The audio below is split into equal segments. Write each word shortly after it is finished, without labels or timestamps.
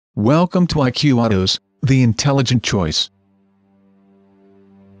Welcome to IQautos, the intelligent choice.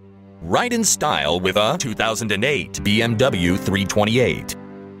 Ride in style with a 2008 BMW 328.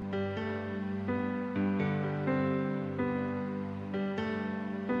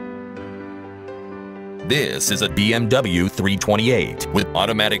 This is a BMW 328 with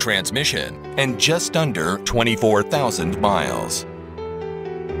automatic transmission and just under 24,000 miles.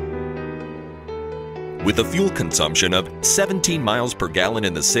 With a fuel consumption of 17 miles per gallon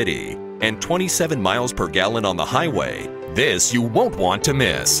in the city and 27 miles per gallon on the highway, this you won't want to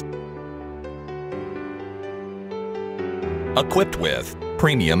miss. Equipped with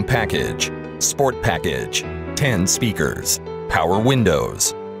Premium Package, Sport Package, 10 speakers, power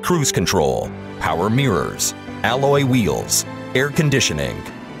windows, cruise control, power mirrors, alloy wheels, air conditioning,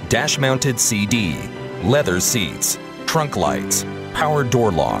 dash-mounted CD, leather seats, trunk lights, power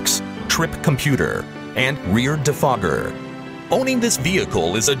door locks, trip computer, and rear defogger. Owning this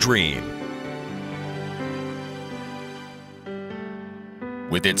vehicle is a dream.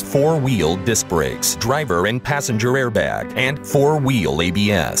 With its 4-wheel disc brakes, driver and passenger airbag, and 4-wheel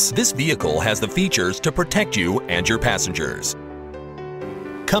ABS, this vehicle has the features to protect you and your passengers.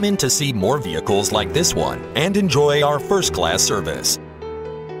 Come in to see more vehicles like this one and enjoy our first-class service.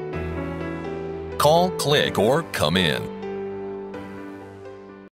 Call, click, or come in.